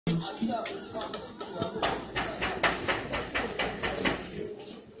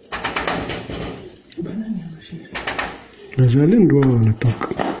Wazalendo wao wanatoka.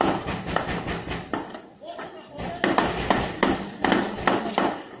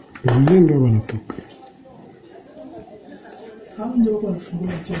 Wazalendo wanatoka. Hao ndio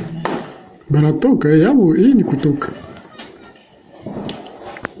wanafungua tena. Wanatoka yao, hii ni kutoka.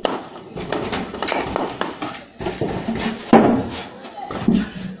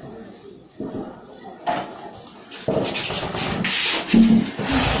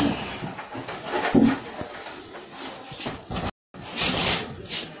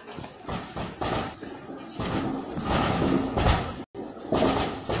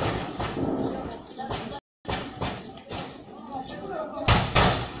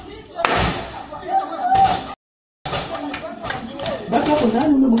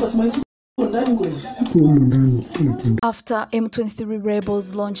 After M23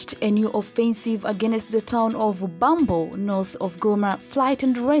 rebels launched a new offensive against the town of Bambo, north of Goma,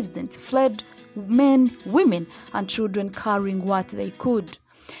 frightened residents fled, men, women, and children carrying what they could.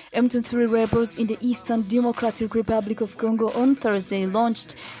 M23 rebels in the Eastern Democratic Republic of Congo on Thursday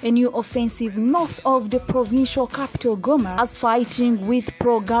launched a new offensive north of the provincial capital Goma as fighting with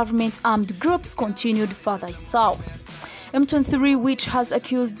pro-government armed groups continued further south. M23, which has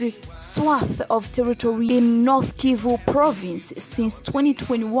accused swath of territory in North Kivu province since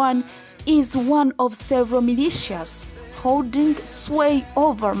 2021, is one of several militias holding sway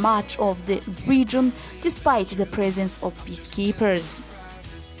over much of the region despite the presence of peacekeepers.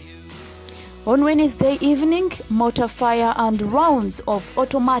 On Wednesday evening, mortar fire and rounds of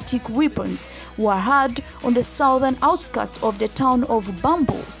automatic weapons were heard on the southern outskirts of the town of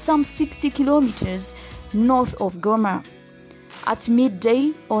Bambo, some 60 kilometers north of Goma. At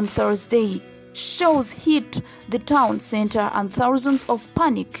midday on Thursday, shells hit the town center and thousands of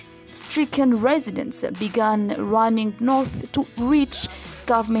panic-stricken residents began running north to reach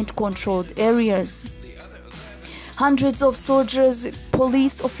government-controlled areas. Hundreds of soldiers,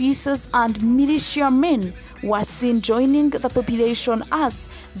 police officers, and militiamen were seen joining the population as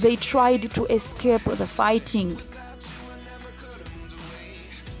they tried to escape the fighting.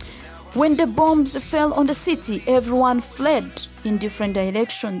 When the bombs fell on the city, everyone fled in different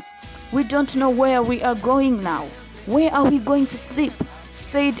directions. "We don't know where we are going now. Where are we going to sleep?"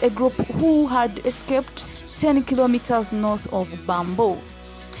 said a group who had escaped 10 kilometers north of Bambo.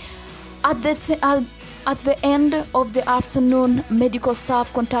 At the end of the afternoon, medical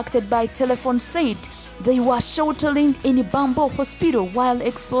staff contacted by telephone said they were sheltering in Bambo hospital while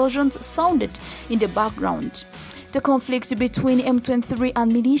explosions sounded in the background. The conflict between M23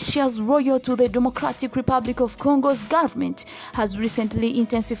 and militias loyal to the Democratic Republic of Congo's government has recently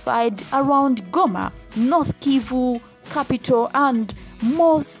intensified around Goma, North Kivu capital, and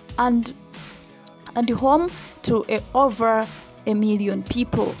home to over a million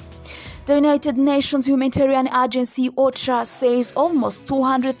people. The United Nations humanitarian agency OCHA says almost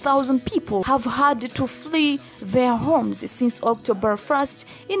 200,000 people have had to flee their homes since October 1st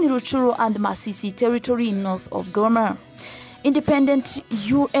in Rutshuru and Masisi territory north of Goma. Independent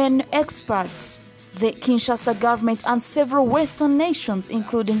UN experts, the Kinshasa government, and several Western nations,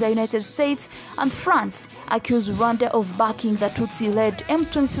 including the United States and France, accuse Rwanda of backing the Tutsi-led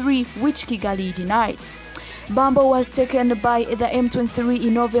M23, which Kigali denies. Bambo was taken by the M23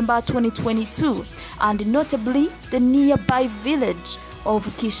 in November 2022, and notably the nearby village of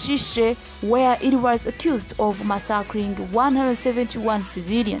Kishishe, where it was accused of massacring 171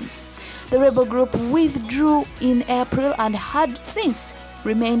 civilians. The rebel group withdrew in April and had since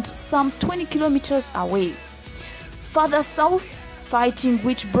remained some 20 kilometers away. Further south, fighting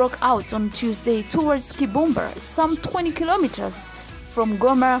which broke out on Tuesday towards Kibumba, some 20 kilometers from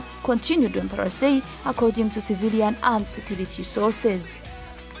Goma, continued on Thursday, according to civilian and security sources.